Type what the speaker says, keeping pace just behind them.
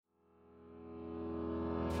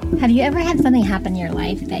Have you ever had something happen in your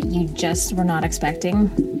life that you just were not expecting,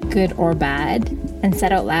 good or bad, and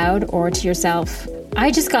said out loud or to yourself,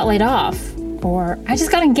 I just got laid off, or I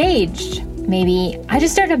just got engaged, maybe I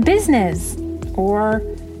just started a business, or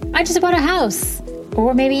I just bought a house,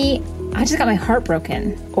 or maybe I just got my heart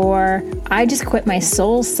broken, or I just quit my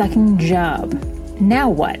soul-sucking job. Now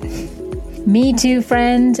what? Me too,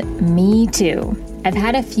 friend, me too. I've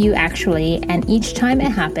had a few actually, and each time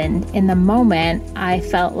it happened, in the moment, I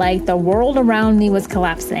felt like the world around me was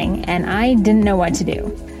collapsing and I didn't know what to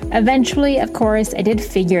do. Eventually, of course, I did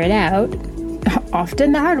figure it out,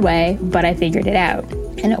 often the hard way, but I figured it out.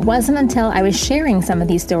 And it wasn't until I was sharing some of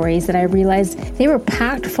these stories that I realized they were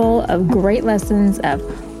packed full of great lessons of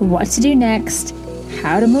what to do next,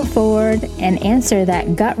 how to move forward, and answer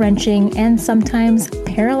that gut-wrenching and sometimes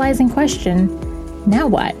paralyzing question, now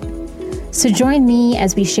what? So join me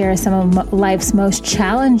as we share some of life's most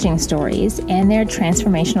challenging stories and their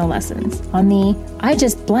transformational lessons on the I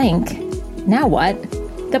Just Blank, Now What?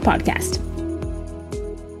 The podcast.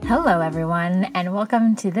 Hello, everyone, and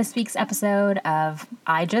welcome to this week's episode of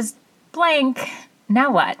I Just Blank,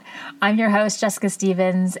 Now What? I'm your host, Jessica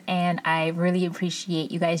Stevens, and I really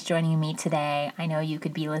appreciate you guys joining me today. I know you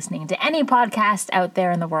could be listening to any podcast out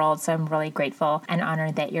there in the world, so I'm really grateful and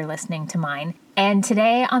honored that you're listening to mine. And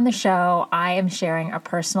today on the show, I am sharing a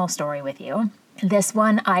personal story with you. This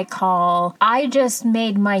one I call, I just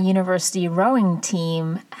made my university rowing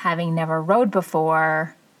team, having never rowed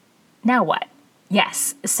before. Now what?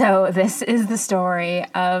 Yes, so this is the story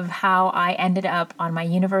of how I ended up on my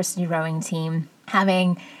university rowing team,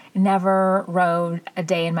 having never rowed a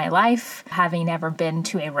day in my life, having never been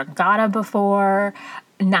to a regatta before,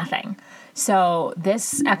 nothing. So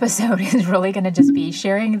this episode is really going to just be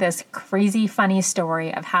sharing this crazy funny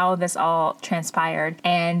story of how this all transpired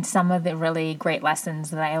and some of the really great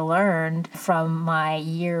lessons that I learned from my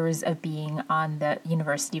years of being on the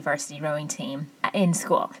university varsity rowing team in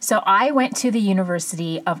school. So I went to the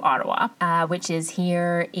University of Ottawa, which is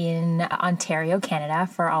here in Ontario, Canada,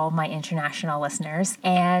 for all of my international listeners.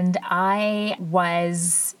 And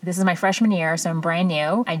this is my freshman year, so I'm brand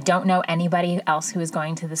new. I don't know anybody else who is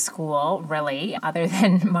going to the school, really, other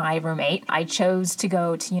than my roommate. I chose to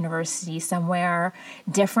go to university somewhere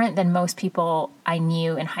different than most people I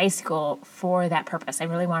knew in high school for that purpose. I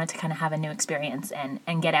really wanted to kind of have a new experience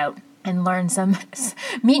and get out and learn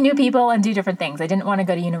meet new people and do different things. I didn't want to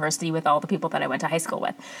go to university with all the people that I went to high school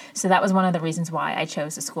with. So that was one of the reasons why I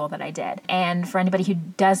chose the school that I did. And for anybody who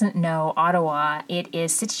doesn't know Ottawa, it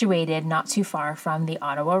is situated not too far from the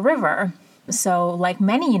Ottawa River. So like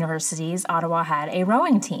many universities, Ottawa had a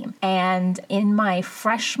rowing team. And in my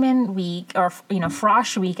freshman week, or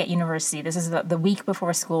frosh week at university, this is the week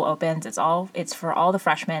before school opens. It's for all the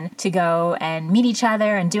freshmen to go and meet each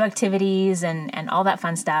other and do activities and all that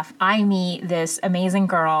fun stuff. I meet this amazing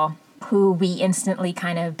girl who we instantly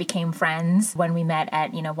kind of became friends when we met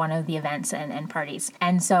at, one of the events and parties.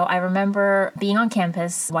 And so I remember being on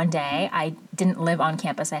campus one day. I didn't live on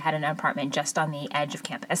campus. I had an apartment just on the edge of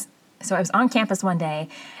campus. So I was on campus one day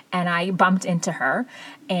and I bumped into her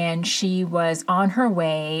and she was on her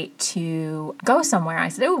way to go somewhere. I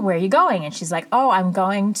said, "Oh, where are you going?" And she's like, "Oh, I'm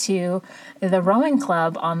going to the rowing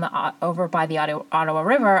club over by the Ottawa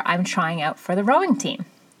River. I'm trying out for the rowing team."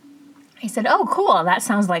 I said, "Oh, cool. That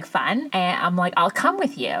sounds like fun." And I'm like, "I'll come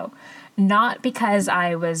with you." Not because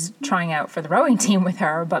I was trying out for the rowing team with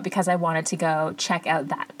her, but because I wanted to go check out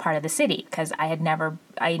that part of the city. Because I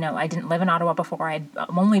didn't live in Ottawa before. I'd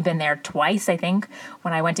only been there twice, I think,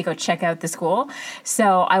 when I went to go check out the school.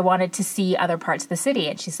 So I wanted to see other parts of the city.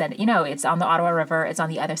 And she said, it's on the Ottawa River. It's on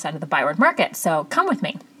the other side of the Byward Market. So come with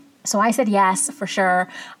me. So I said, yes, for sure,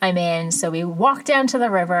 I'm in. So we walk down to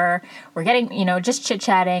the river. We're getting, just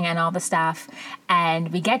chit-chatting and all the stuff.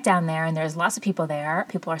 And we get down there and there's lots of people there.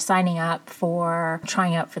 People are signing up for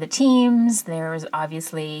trying out for the teams. There's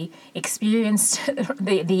obviously experienced,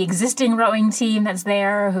 the existing rowing team that's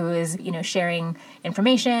there who is, sharing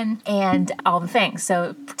information and all the things.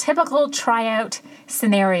 So typical tryout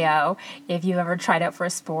scenario, if you've ever tried out for a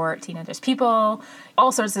sport, there's people,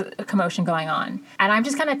 all sorts of commotion going on. And I'm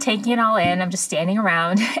just kind of taking it all in. I'm just standing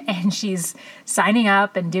around and she's signing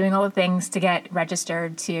up and doing all the things to get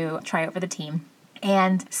registered to try out for the team.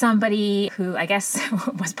 And somebody who I guess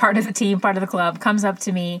was part of the team, part of the club, comes up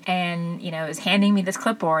to me and, is handing me this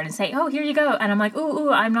clipboard and say, "Oh, here you go." And I'm like,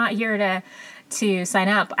 ooh, I'm not here to sign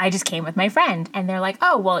up. I just came with my friend. And they're like,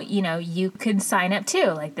 "Oh, well, you could sign up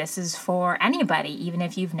too. Like, this is for anybody, even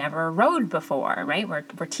if you've never rowed before, right? We're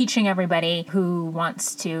teaching everybody who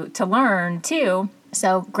wants to learn too.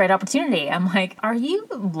 So great opportunity." I'm like, "Are you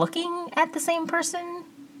looking at the same person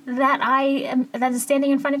that is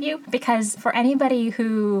standing in front of you? Because for anybody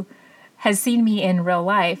who has seen me in real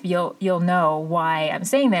life, you'll know why I'm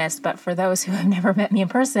saying this. But for those who have never met me in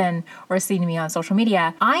person or seen me on social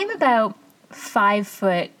media, I'm about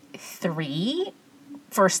 5'3"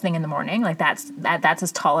 first thing in the morning. Like that's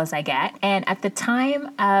as tall as I get. And at the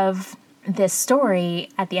time of this story,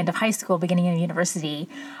 at the end of high school, beginning of university,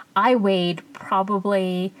 I weighed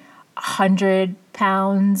probably 100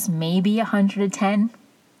 pounds, maybe 110,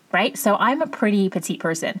 right? So I'm a pretty petite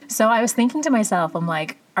person. So I was thinking to myself, I'm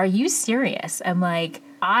like, are you serious? I'm like,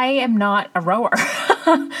 I am not a rower.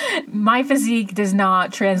 My physique does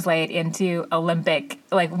not translate into Olympic,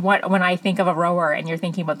 like when I think of a rower and you're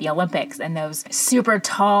thinking about the Olympics and those super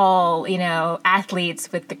tall,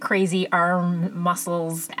 athletes with the crazy arm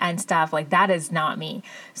muscles and stuff, like that is not me.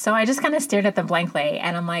 So I just kind of stared at them blankly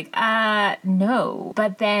and I'm like, no.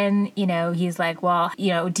 But then, he's like, well,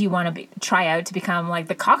 do you want to try out to become like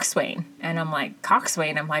the coxswain? And I'm like,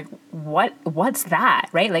 coxswain? I'm like, what's that?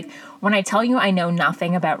 Right? Like when I tell you I know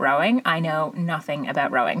nothing about rowing, I know nothing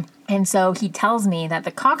about rowing. And so he tells me that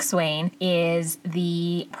the coxswain is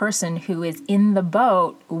the person who is in the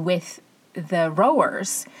boat with the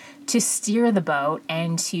rowers to steer the boat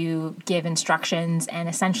and to give instructions and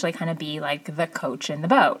essentially kind of be like the coach in the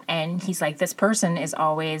boat. And he's like, this person is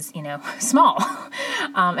always, small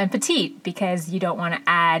and petite because you don't want to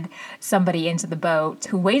add somebody into the boat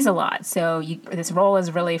who weighs a lot. So this role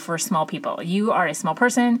is really for small people. You are a small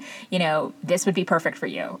person, this would be perfect for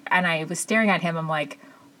you. And I was staring at him. I'm like,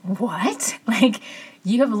 what? Like,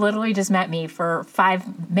 you have literally just met me for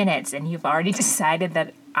 5 minutes and you've already decided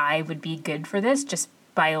that I would be good for this just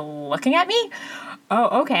by looking at me?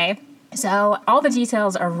 Oh, okay. So all the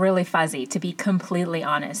details are really fuzzy, to be completely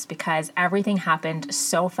honest, because everything happened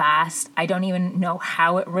so fast. I don't even know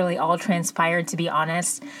how it really all transpired, to be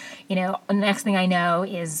honest. The next thing I know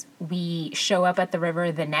is we show up at the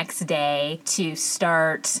river the next day to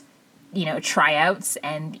start tryouts,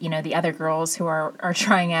 and the other girls who are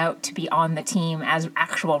trying out to be on the team as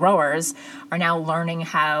actual rowers are now learning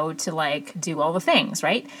how to like do all the things,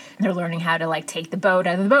 right? They're learning how to like take the boat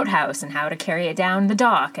out of the boathouse and how to carry it down the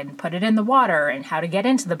dock and put it in the water and how to get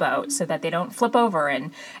into the boat so that they don't flip over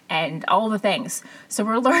and all the things. So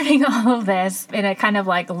we're learning all of this in a kind of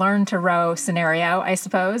like learn to row scenario, I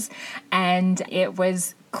suppose. And it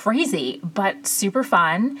was crazy, but super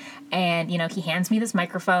fun. And, he hands me this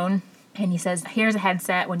microphone. And he says, here's a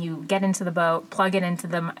headset. When you get into the boat, plug it into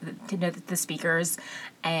the speakers.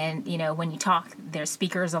 And, when you talk, there's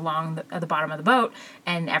speakers along the bottom of the boat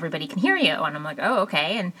and everybody can hear you. And I'm like, oh,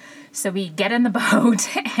 okay. And so we get in the boat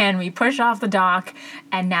and we push off the dock.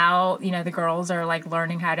 And now, the girls are like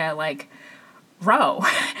learning how to like row.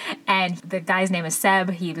 And the guy's name is Seb.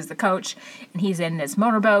 He was the coach and he's in this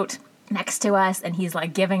motorboat next to us, and he's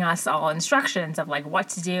like giving us all instructions of like what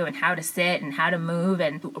to do and how to sit and how to move,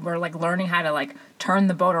 and we're like learning how to like turn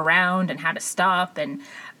the boat around and how to stop, and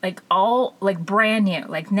like all like brand new,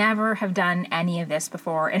 like never have done any of this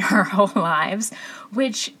before in our whole lives,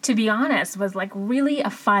 which to be honest was like really a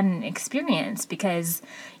fun experience because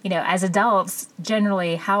as adults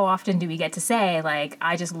generally, how often do we get to say like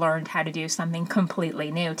I just learned how to do something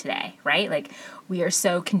completely new today, right? Like we are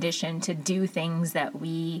so conditioned to do things that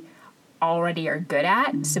we already are good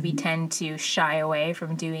at, so we tend to shy away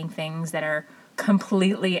from doing things that are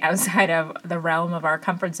completely outside of the realm of our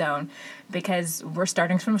comfort zone because we're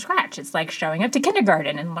starting from scratch. It's like showing up to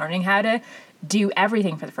kindergarten and learning how to do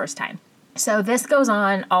everything for the first time. So this goes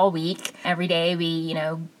on all week. Every day we,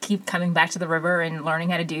 keep coming back to the river and learning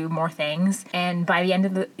how to do more things. And by the end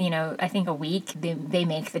of the, I think a week, they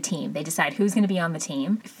make the team. They decide who's going to be on the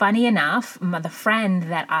team. Funny enough, the friend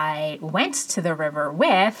that I went to the river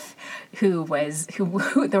with, who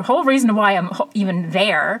the whole reason why I'm even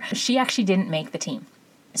there, she actually didn't make the team.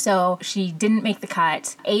 So she didn't make the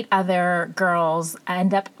cut. 8 other girls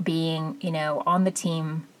end up being, on the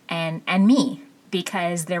team and me,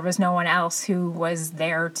 because there was no one else who was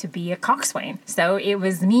there to be a coxswain. So it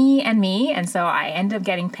was me, and so I ended up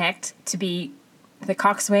getting picked to be the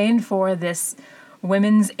coxswain for this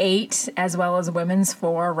women's 8 as well as women's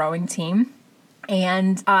 4 rowing team.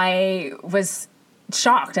 And I was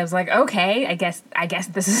shocked. I was like, okay, I guess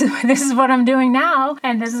this is what I'm doing now,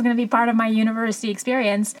 and this is going to be part of my university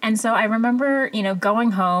experience. And so I remember,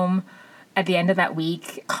 going home at the end of that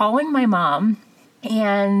week, calling my mom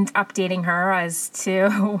and updating her as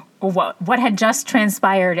to what had just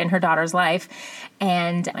transpired in her daughter's life.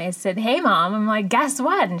 And I said, hey, Mom, I'm like, guess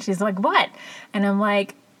what? And she's like, what? And I'm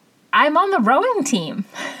like, I'm on the rowing team.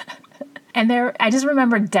 And I just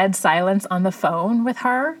remember dead silence on the phone with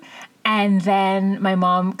her. And then my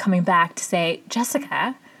mom coming back to say,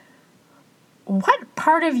 Jessica, what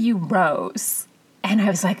part of you rows? And I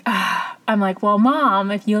was like, I'm like, well,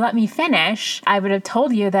 Mom, if you let me finish, I would have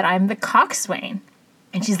told you that I'm the coxswain.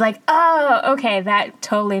 And she's like, oh, okay, that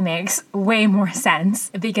totally makes way more sense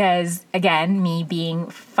because, again, me being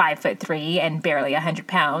 5'3" and barely 100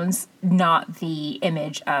 pounds, not the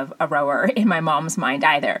image of a rower in my mom's mind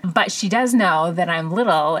either. But she does know that I'm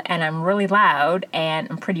little and I'm really loud and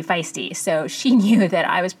I'm pretty feisty. So she knew that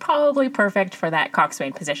I was probably perfect for that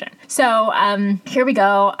coxswain position. So here we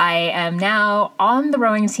go. I am now on the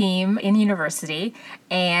rowing team in university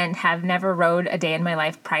and have never rowed a day in my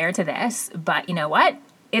life prior to this. But you know what?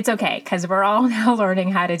 It's okay, because we're all now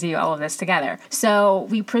learning how to do all of this together. So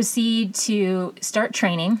we proceed to start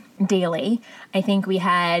training daily. I think we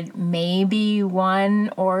had maybe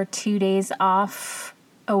 1 or 2 days off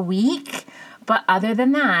a week. But other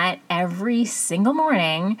than that, every single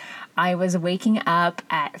morning, I was waking up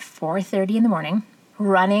at 4:30 in the morning,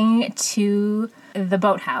 running to the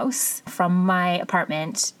boathouse from my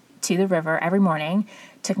apartment to the river every morning.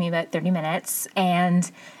 Took me about 30 minutes. And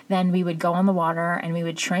then we would go on the water and we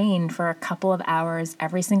would train for a couple of hours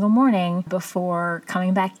every single morning before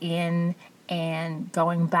coming back in and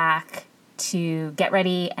going back to get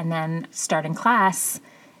ready and then starting class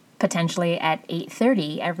potentially at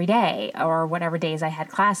 8:30 every day or whatever days I had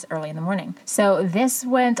class early in the morning. So this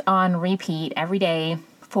went on repeat every day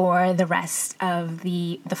for the rest of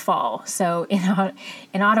the fall. So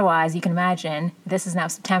in Ottawa, as you can imagine, this is now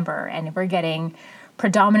September and we're getting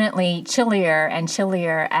predominantly chillier and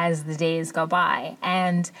chillier as the days go by.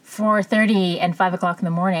 And 4:30 and 5 o'clock in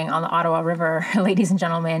the morning on the Ottawa River, ladies and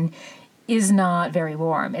gentlemen, is not very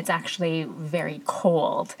warm. It's actually very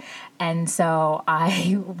cold. And so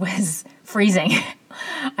I was freezing.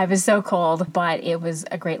 I was so cold, but it was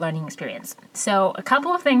a great learning experience. So a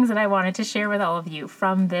couple of things that I wanted to share with all of you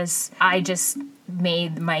from this. I just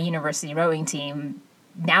made my university rowing team.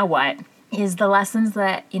 Now what? Is the lessons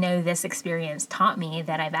that, this experience taught me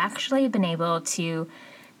that I've actually been able to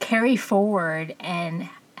carry forward and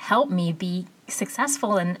help me be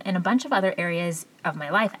successful in a bunch of other areas of my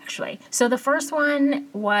life, actually. So the first one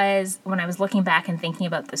was, when I was looking back and thinking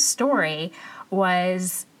about the story,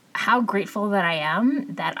 was how grateful that I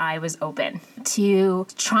am that I was open to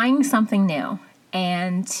trying something new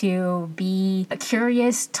and to be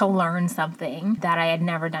curious to learn something that I had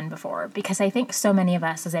never done before. Because I think so many of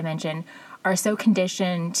us, as I mentioned, are so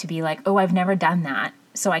conditioned to be like, oh, I've never done that,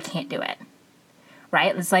 so I can't do it.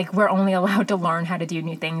 Right? It's like we're only allowed to learn how to do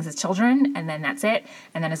new things as children, and then that's it.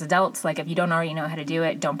 And then as adults, like if you don't already know how to do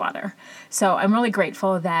it, don't bother. So I'm really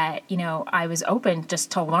grateful that, I was open just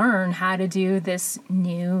to learn how to do this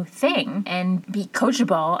new thing and be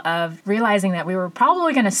coachable of realizing that we were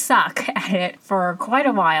probably going to suck at it for quite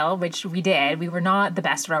a while, which we did. We were not the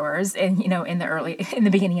best rowers in the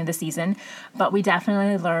beginning of the season, but we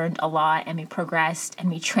definitely learned a lot and we progressed and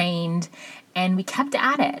we trained and we kept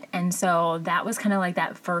at it. And so that was kind of like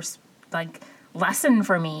that first lesson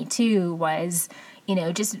for me too, was,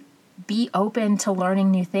 just be open to learning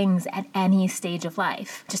new things at any stage of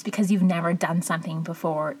life. Just because you've never done something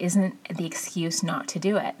before isn't the excuse not to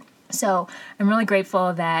do it. So I'm really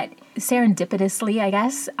grateful that serendipitously, I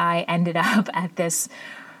guess, I ended up at this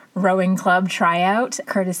rowing club tryout,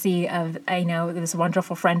 courtesy of, this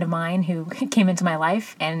wonderful friend of mine who came into my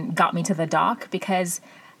life and got me to the dock, because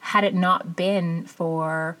had it not been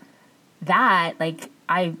for that,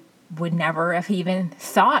 I would never have even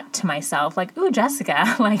thought to myself, ooh,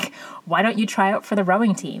 Jessica, why don't you try out for the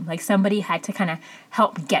rowing team? Somebody had to kind of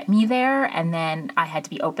help get me there, and then I had to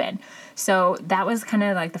be open. So that was kind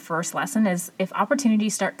of the first lesson, is if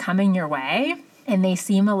opportunities start coming your way and they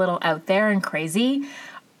seem a little out there and crazy,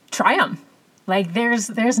 try them.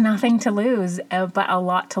 There's nothing to lose, but a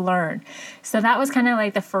lot to learn. So that was kind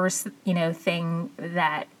of the first, thing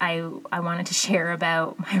that I wanted to share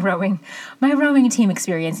about my rowing team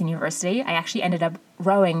experience in university. I actually ended up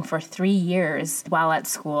rowing for 3 years while at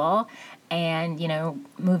school, and,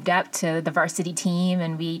 moved up to the varsity team,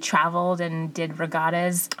 and we traveled and did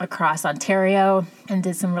regattas across Ontario and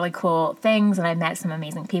did some really cool things, and I met some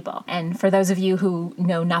amazing people. And for those of you who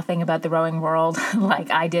know nothing about the rowing world, like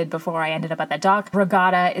I did before I ended up at that dock,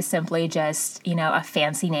 regatta is simply just, a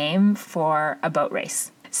fancy name for a boat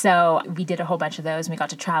race. So we did a whole bunch of those, and we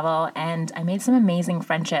got to travel, and I made some amazing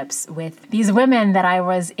friendships with these women that I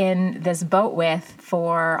was in this boat with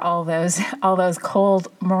for all those cold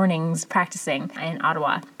mornings practicing in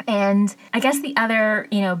Ottawa. And I guess the other,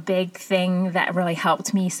 big thing that really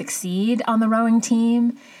helped me succeed on the rowing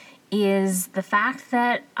team is the fact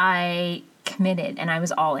that I committed and I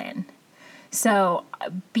was all in. So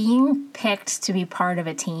being picked to be part of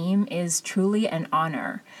a team is truly an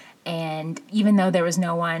honor. And even though there was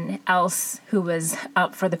no one else who was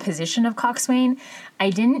up for the position of coxswain,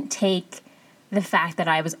 I didn't take the fact that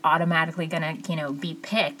I was automatically going to, be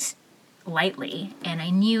picked lightly. And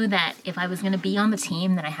I knew that if I was going to be on the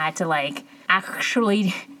team, then I had to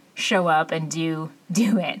actually show up and do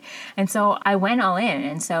it. And so I went all in.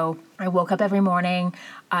 And so I woke up every morning.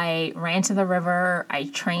 I ran to the river. I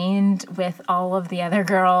trained with all of the other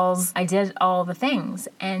girls. I did all the things.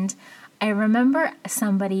 And I remember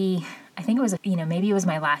somebody, I think it was, maybe it was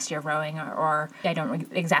my last year rowing or I don't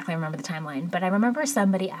exactly remember the timeline, but I remember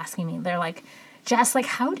somebody asking me, they're like, Jess,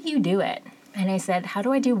 how do you do it? And I said, how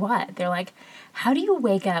do I do what? They're like, how do you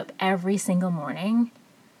wake up every single morning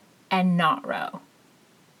and not row?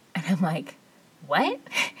 And I'm like, what?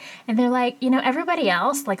 And they're like, everybody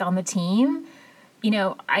else, on the team,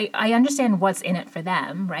 I understand what's in it for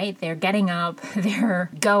them, right? They're getting up,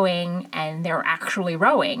 they're going, and they're actually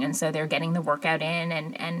rowing. And so they're getting the workout in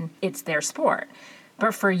and it's their sport.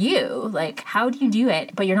 But for you, how do you do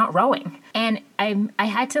it, but you're not rowing? And I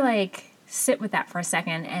had to sit with that for a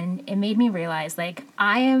second, and it made me realize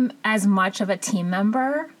I am as much of a team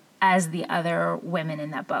member as the other women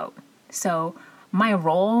in that boat. So my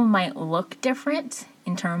role might look different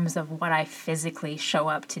in terms of what I physically show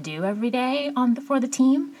up to do every day for the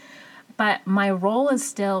team, but my role is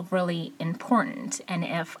still really important. And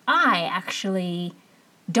if I actually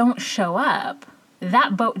don't show up,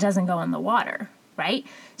 that boat doesn't go in the water, right?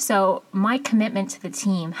 So my commitment to the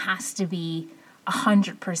team has to be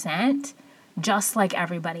 100%, just like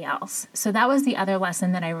everybody else. So that was the other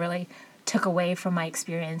lesson that I really took away from my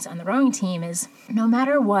experience on the rowing team is no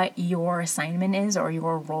matter what your assignment is or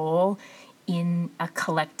your role in a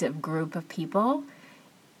collective group of people,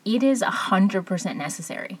 it is 100%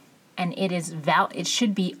 necessary. And it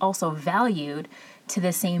should be also valued to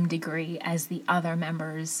the same degree as the other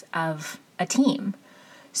members of a team.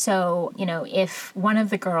 So, if one of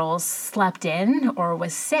the girls slept in or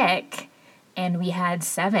was sick and we had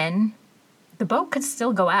 7, the boat could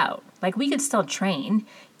still go out. We could still train.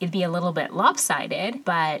 It'd be a little bit lopsided,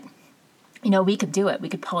 but, we could do it. We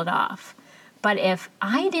could pull it off. But if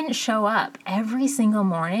I didn't show up every single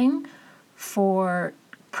morning for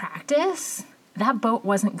practice, that boat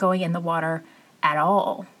wasn't going in the water at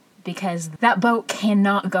all, because that boat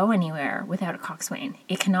cannot go anywhere without a coxswain.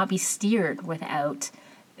 It cannot be steered without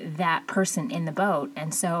that person in the boat.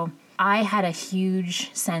 And so I had a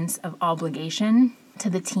huge sense of obligation to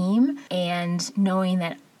the team and knowing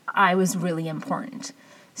that I was really important.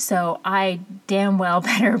 So I damn well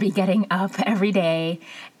better be getting up every day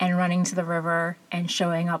and running to the river and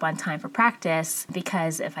showing up on time for practice,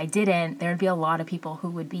 because if I didn't, there'd be a lot of people who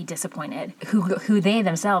would be disappointed, who they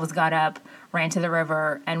themselves got up, ran to the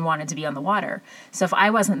river, and wanted to be on the water. So if I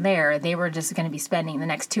wasn't there, they were just going to be spending the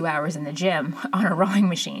next 2 hours in the gym on a rowing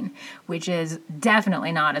machine, which is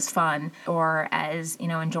definitely not as fun or as,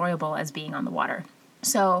 enjoyable as being on the water.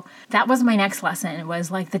 So that was my next lesson, was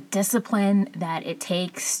the discipline that it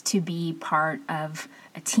takes to be part of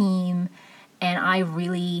a team. And I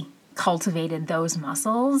really cultivated those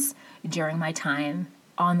muscles during my time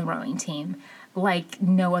on the rowing team like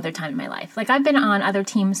no other time in my life. I've been on other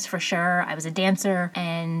teams for sure. I was a dancer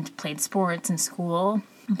and played sports in school,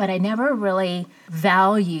 but I never really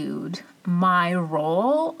valued my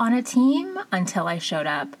role on a team until I showed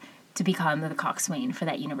up to become the coxswain for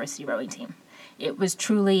that university rowing team. It was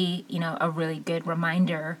truly, a really good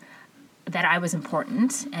reminder that I was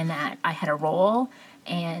important and that I had a role,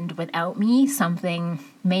 and without me, something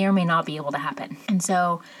may or may not be able to happen. And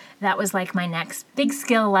so that was my next big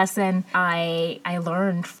skill lesson I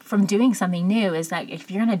learned from doing something new, is that if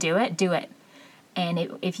you're going to do it.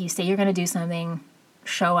 And if you say you're going to do something,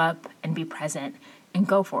 show up and be present and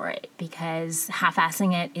go for it, because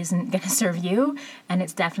half-assing it isn't going to serve you, and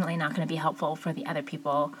it's definitely not going to be helpful for the other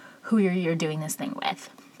people who you're doing this thing with.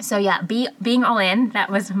 So yeah, being all in,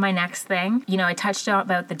 that was my next thing. I touched on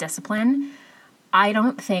about the discipline. I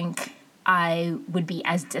don't think I would be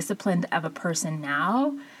as disciplined of a person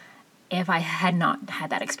now if I had not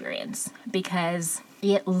had that experience, because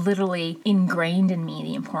it literally ingrained in me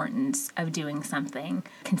the importance of doing something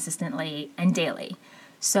consistently and daily.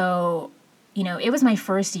 So, it was my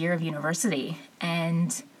first year of university,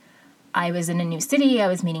 and I was in a new city. I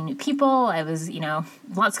was meeting new people. I was,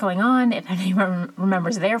 lots going on. If anyone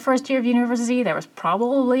remembers their first year of university, there was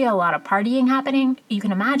probably a lot of partying happening. You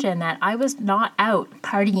can imagine that I was not out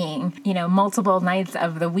partying, multiple nights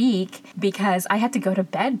of the week, because I had to go to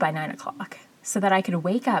bed by 9:00 so that I could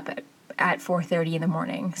wake up at 4:30 in the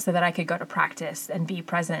morning so that I could go to practice and be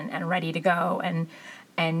present and ready to go and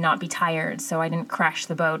not be tired, so I didn't crash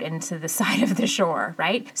the boat into the side of the shore,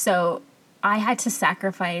 right? So I had to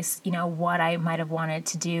sacrifice, what I might have wanted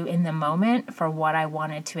to do in the moment for what I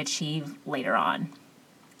wanted to achieve later on.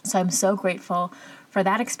 So I'm so grateful for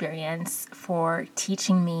that experience, for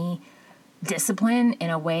teaching me discipline in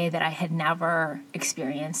a way that I had never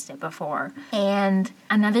experienced it before. And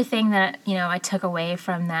another thing that, I took away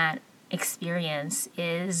from that experience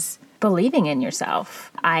is believing in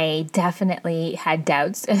yourself. I definitely had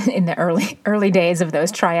doubts in the early days of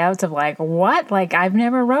those tryouts of what? I've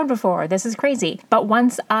never rowed before. This is crazy. But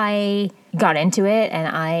once I got into it and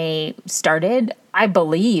I started, I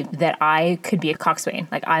believed that I could be a coxswain.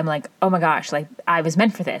 I'm oh my gosh, I was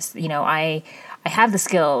meant for this. I have the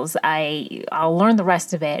skills. I'll learn the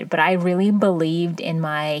rest of it, but I really believed in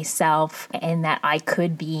myself and that I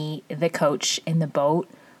could be the coach in the boat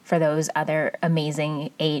for those other amazing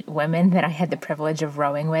 8 women that I had the privilege of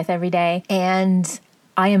rowing with every day. And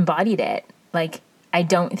I embodied it. I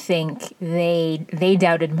don't think they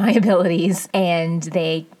doubted my abilities, and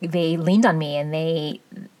they leaned on me, and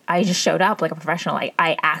I just showed up like a professional.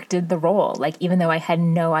 I acted the role. Even though I had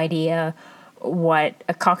no idea what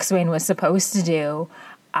a coxswain was supposed to do,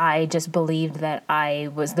 I just believed that I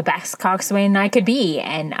was the best coxswain I could be,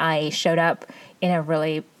 and I showed up in a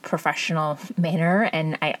really professional manner,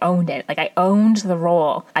 and I owned it. I owned the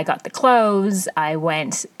role. I got the clothes, I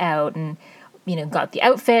went out and got the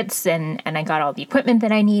outfits, and I got all the equipment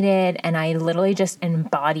that I needed, and I literally just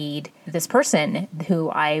embodied this person who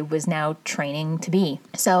I was now training to be.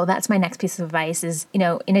 So that's my next piece of advice is, in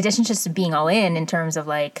addition to just being all in terms of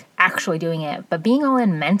actually doing it, but being all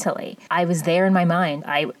in mentally. I was there in my mind.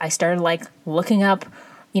 I started looking up,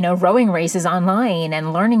 rowing races online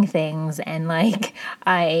and learning things, and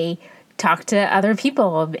I talked to other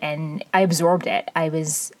people and I absorbed it.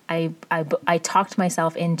 I talked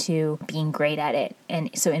myself into being great at it.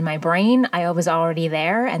 And so in my brain, I was already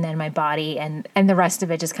there, and then my body and the rest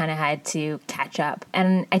of it just kind of had to catch up.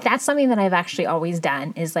 And that's something that I've actually always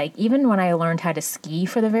done is even when I learned how to ski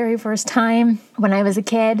for the very first time when I was a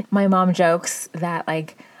kid, my mom jokes that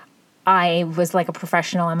I was a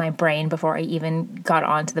professional in my brain before I even got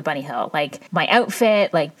onto the bunny hill. My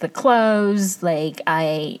outfit, the clothes,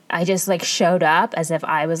 I just showed up as if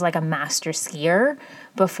I was a master skier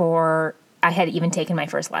before I had even taken my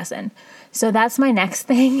first lesson. So that's my next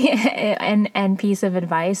thing and piece of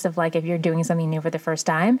advice of if you're doing something new for the first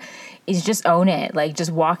time is just own it.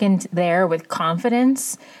 Just walk in there with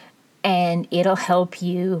confidence, and it'll help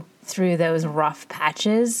you through those rough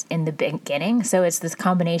patches in the beginning. So it's this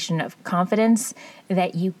combination of confidence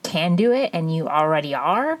that you can do it and you already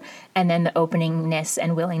are, and then the openingness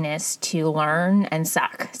and willingness to learn and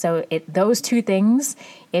suck. So those two things,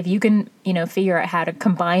 if you can, figure out how to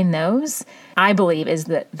combine those, I believe is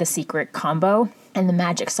the secret combo. And the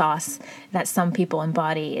magic sauce that some people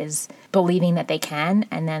embody is believing that they can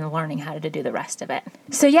and then learning how to do the rest of it.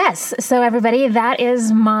 So yes, so everybody, that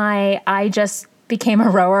is I just became a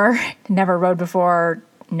rower, never rowed before,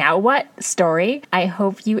 now what story. I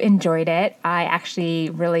hope you enjoyed it. I actually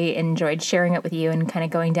really enjoyed sharing it with you and kind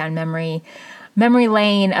of going down memory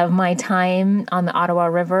lane of my time on the Ottawa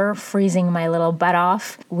River, freezing my little butt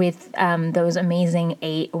off with those amazing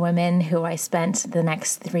 8 women who I spent the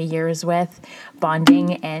next 3 years with,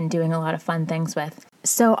 bonding and doing a lot of fun things with.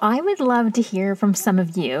 So I would love to hear from some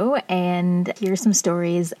of you and hear some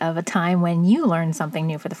stories of a time when you learned something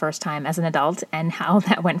new for the first time as an adult and how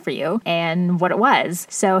that went for you and what it was.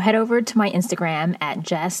 So head over to my Instagram at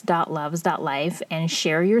jess.loves.life and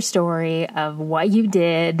share your story of what you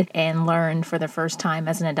did and learned for the first time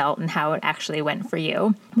as an adult and how it actually went for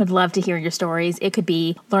you. Would love to hear your stories. It could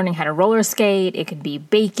be learning how to roller skate. It could be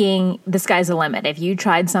baking. The sky's the limit. If you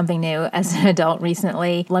tried something new as an adult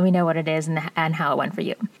recently, let me know what it is and how it went for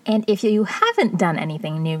you. And if you haven't done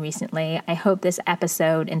anything new recently, I hope this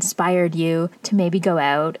episode inspired you to maybe go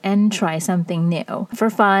out and try something new for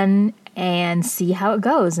fun and see how it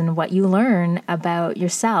goes and what you learn about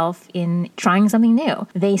yourself in trying something new.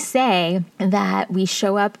 They say that we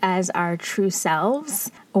show up as our true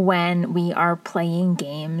selves when we are playing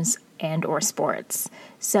games and or sports.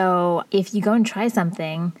 So if you go and try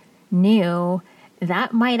something new,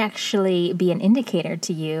 that might actually be an indicator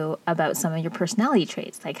to you about some of your personality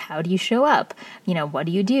traits. Like, how do you show up? What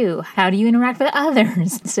do you do? How do you interact with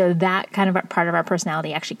others? So that kind of part of our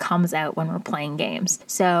personality actually comes out when we're playing games.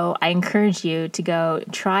 So I encourage you to go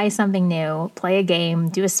try something new, play a game,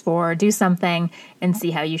 do a sport, do something, and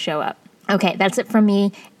see how you show up. Okay, that's it from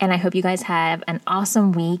me, and I hope you guys have an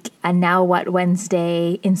awesome week. And Now What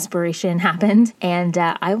Wednesday inspiration happened, and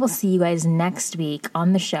I will see you guys next week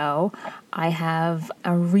on the show. I have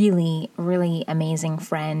a really, really amazing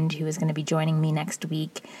friend who is going to be joining me next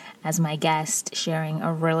week, as my guest, sharing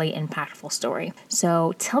a really impactful story.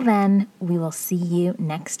 So till then, we will see you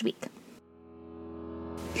next week.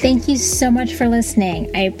 Thank you so much for listening.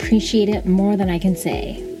 I appreciate it more than I can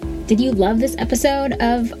say. Did you love this episode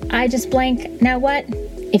of I Just Blank, Now What?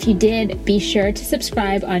 If you did, be sure to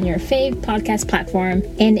subscribe on your fave podcast platform.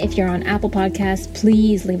 And if you're on Apple Podcasts,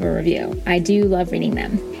 please leave a review. I do love reading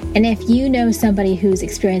them. And if you know somebody who's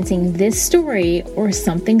experiencing this story or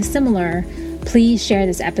something similar, please share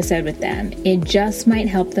this episode with them. It just might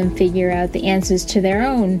help them figure out the answers to their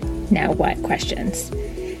own now what questions.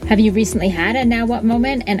 Have you recently had a now what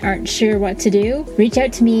moment and aren't sure what to do? Reach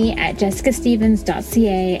out to me at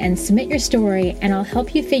jessicastevens.ca and submit your story, and I'll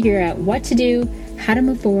help you figure out what to do, how to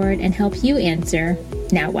move forward, and help you answer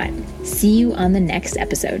now what. See you on the next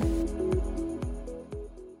episode.